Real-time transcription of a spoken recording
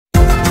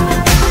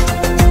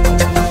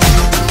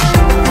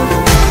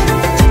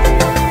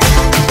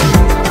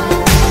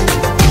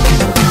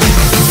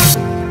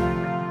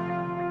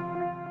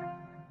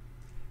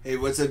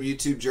what's up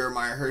YouTube?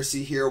 Jeremiah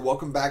Hersey here.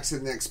 Welcome back to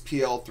the next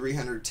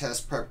PL300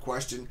 test prep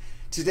question.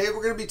 Today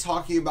we're going to be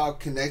talking about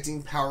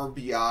connecting Power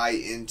BI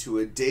into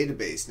a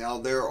database. Now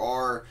there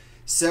are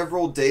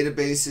several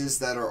databases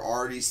that are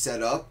already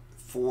set up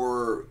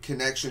for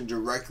connection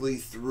directly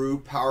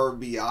through Power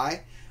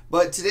BI,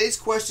 but today's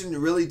question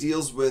really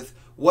deals with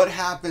what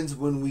happens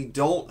when we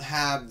don't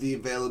have the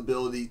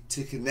availability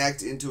to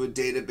connect into a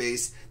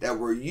database that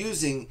we're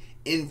using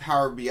in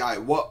Power BI.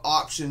 What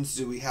options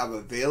do we have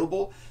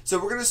available? So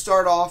we're going to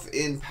start off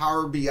in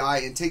Power BI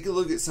and take a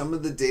look at some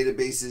of the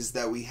databases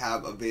that we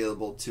have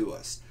available to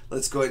us.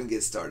 Let's go ahead and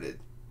get started.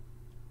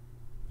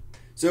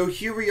 So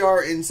here we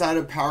are inside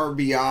of Power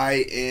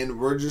BI, and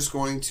we're just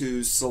going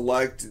to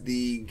select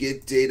the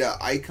Get Data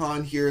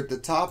icon here at the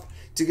top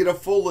to get a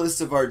full list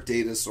of our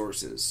data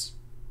sources.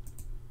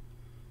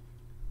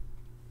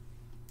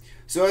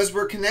 So as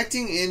we're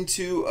connecting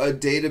into a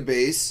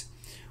database,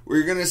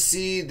 we're going to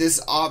see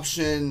this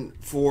option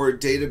for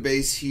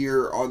database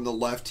here on the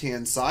left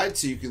hand side,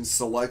 so you can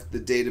select the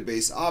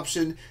database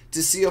option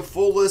to see a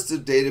full list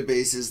of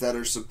databases that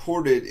are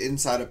supported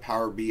inside of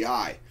Power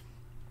BI.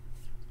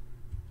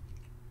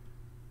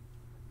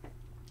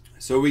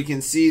 So we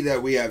can see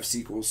that we have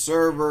SQL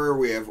Server,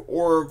 we have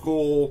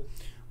Oracle,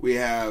 we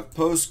have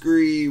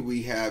Postgre,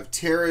 we have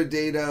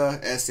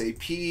Teradata,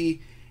 SAP,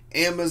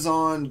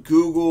 Amazon,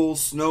 Google,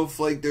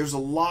 Snowflake. There's a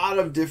lot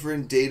of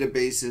different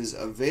databases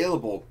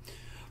available.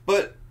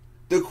 But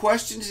the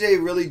question today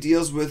really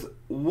deals with,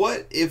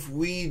 what if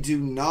we do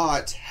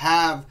not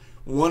have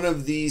one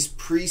of these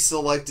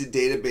pre-selected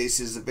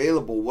databases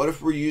available? What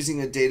if we're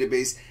using a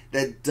database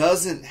that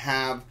doesn't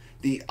have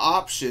the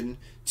option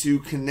to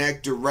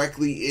connect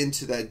directly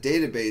into that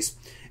database?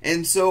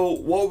 And so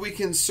what we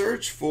can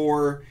search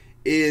for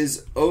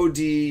is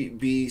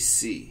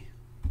ODBC.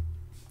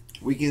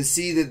 We can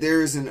see that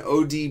there is an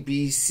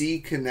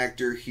ODBC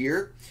connector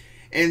here.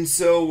 And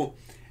so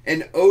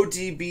an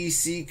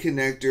ODBC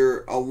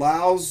connector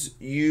allows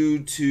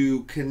you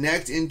to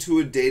connect into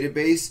a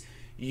database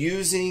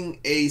using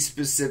a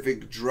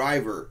specific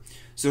driver.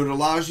 So it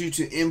allows you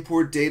to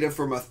import data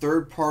from a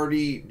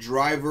third-party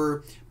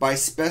driver by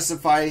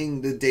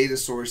specifying the data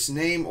source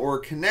name or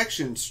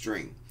connection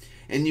string.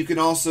 And you can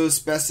also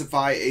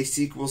specify a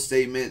SQL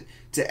statement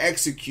to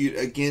execute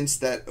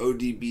against that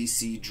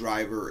ODBC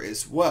driver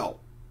as well.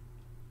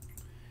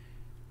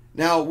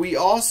 Now we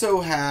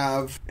also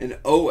have an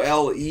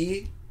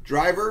OLE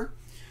driver.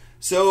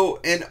 So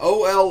an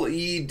OLE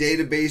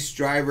database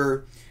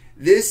driver,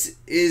 this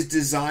is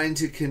designed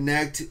to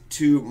connect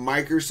to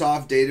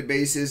Microsoft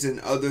databases and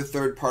other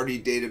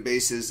third-party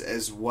databases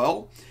as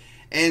well.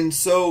 And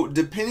so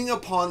depending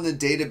upon the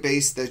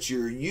database that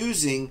you're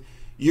using,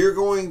 you're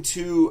going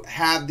to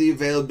have the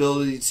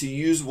availability to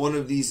use one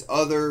of these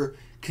other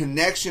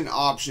connection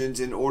options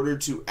in order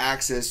to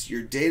access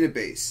your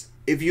database.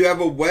 If you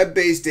have a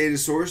web-based data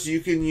source,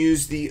 you can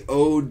use the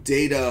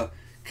OData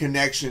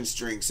connection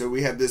string. So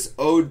we have this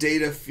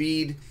OData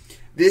feed.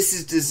 This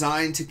is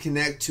designed to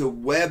connect to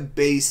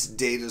web-based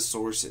data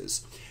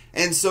sources.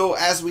 And so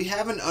as we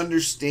have an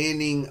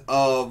understanding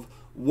of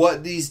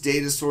what these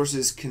data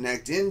sources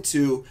connect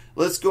into,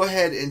 let's go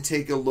ahead and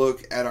take a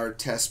look at our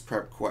test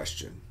prep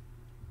question.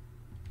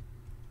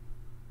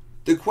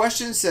 The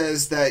question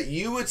says that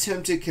you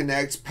attempt to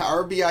connect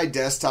Power BI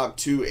Desktop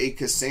to a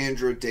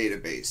Cassandra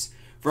database.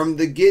 From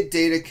the Get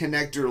Data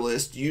connector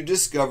list, you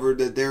discovered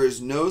that there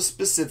is no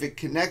specific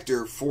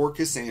connector for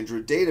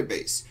Cassandra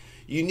database.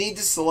 You need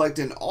to select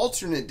an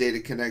alternate data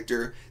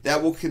connector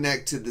that will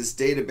connect to this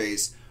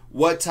database.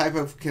 What type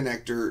of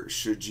connector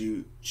should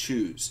you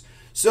choose?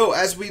 So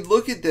as we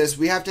look at this,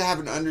 we have to have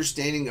an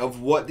understanding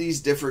of what these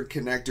different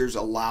connectors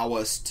allow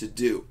us to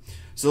do.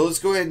 So let's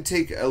go ahead and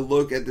take a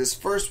look at this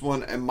first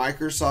one, a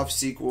Microsoft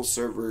SQL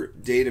Server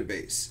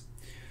database.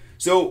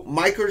 So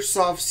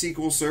Microsoft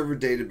SQL Server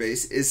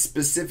database is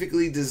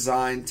specifically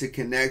designed to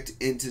connect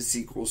into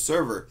SQL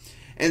Server.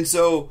 And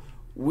so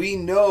we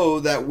know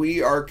that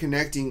we are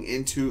connecting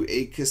into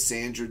a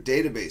Cassandra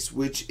database,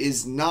 which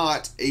is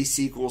not a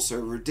SQL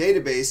Server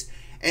database.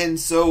 And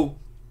so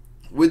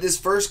with this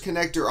first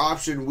connector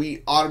option,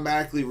 we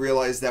automatically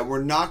realize that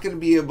we're not going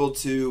to be able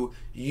to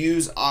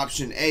use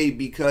option A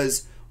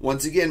because,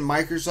 once again,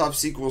 Microsoft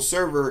SQL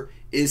Server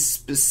is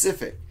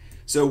specific.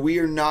 So we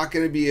are not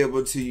going to be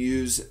able to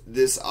use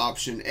this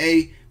option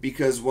A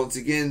because, once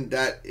again,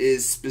 that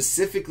is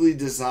specifically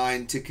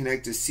designed to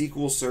connect to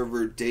SQL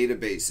Server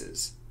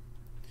databases.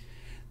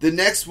 The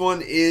next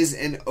one is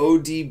an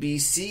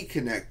ODBC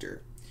connector.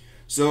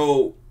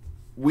 So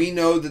we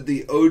know that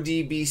the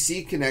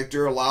ODBC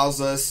connector allows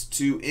us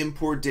to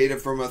import data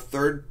from a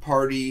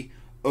third-party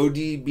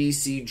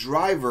ODBC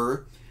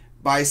driver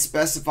by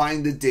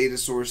specifying the data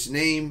source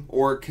name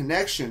or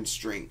connection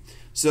string.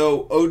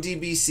 So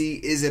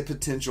ODBC is a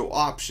potential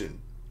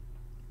option.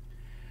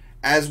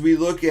 As we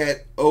look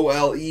at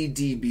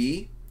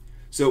OLEDB,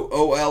 so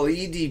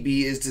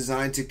OLEDB is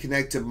designed to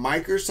connect to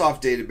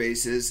Microsoft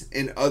databases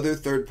and other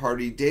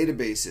third-party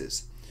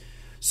databases.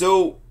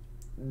 So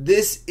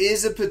this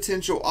is a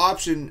potential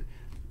option,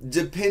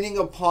 depending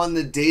upon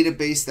the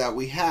database that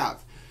we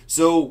have.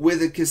 So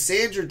with a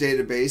Cassandra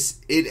database,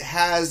 it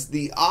has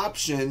the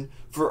option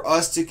for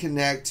us to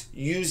connect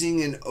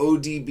using an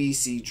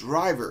ODBC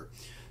driver.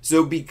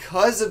 So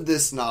because of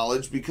this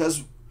knowledge,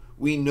 because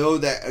we know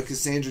that a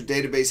Cassandra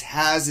database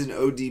has an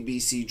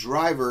ODBC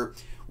driver,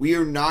 we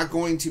are not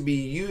going to be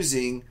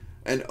using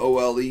an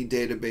OLE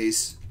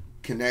database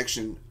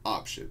connection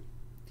option.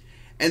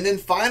 And then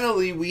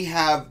finally, we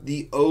have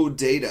the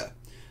OData.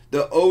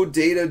 The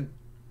OData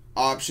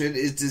option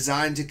is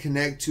designed to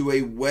connect to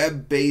a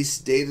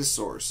web-based data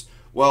source.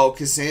 Well,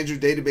 Cassandra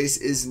database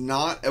is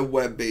not a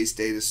web-based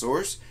data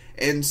source,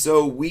 and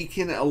so we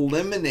can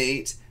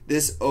eliminate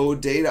this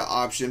OData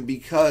option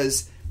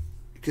because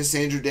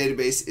Cassandra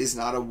database is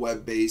not a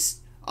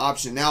web-based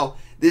option. Now,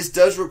 this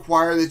does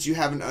require that you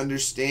have an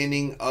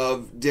understanding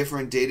of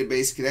different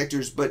database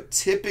connectors, but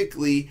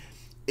typically,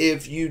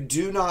 if you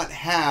do not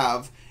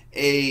have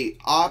an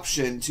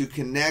option to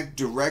connect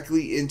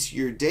directly into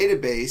your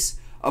database,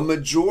 a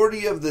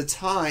majority of the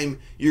time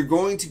you're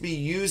going to be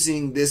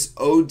using this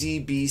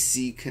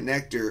ODBC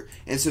connector.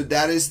 And so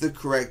that is the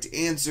correct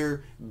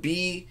answer.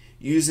 B,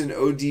 use an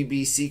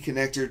ODBC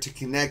connector to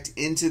connect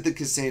into the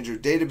Cassandra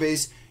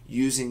database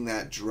using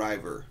that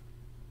driver.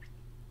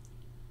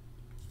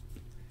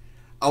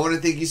 I want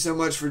to thank you so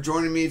much for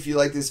joining me. If you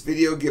like this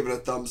video, give it a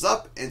thumbs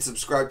up and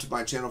subscribe to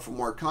my channel for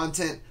more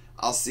content.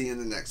 I'll see you in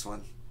the next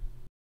one.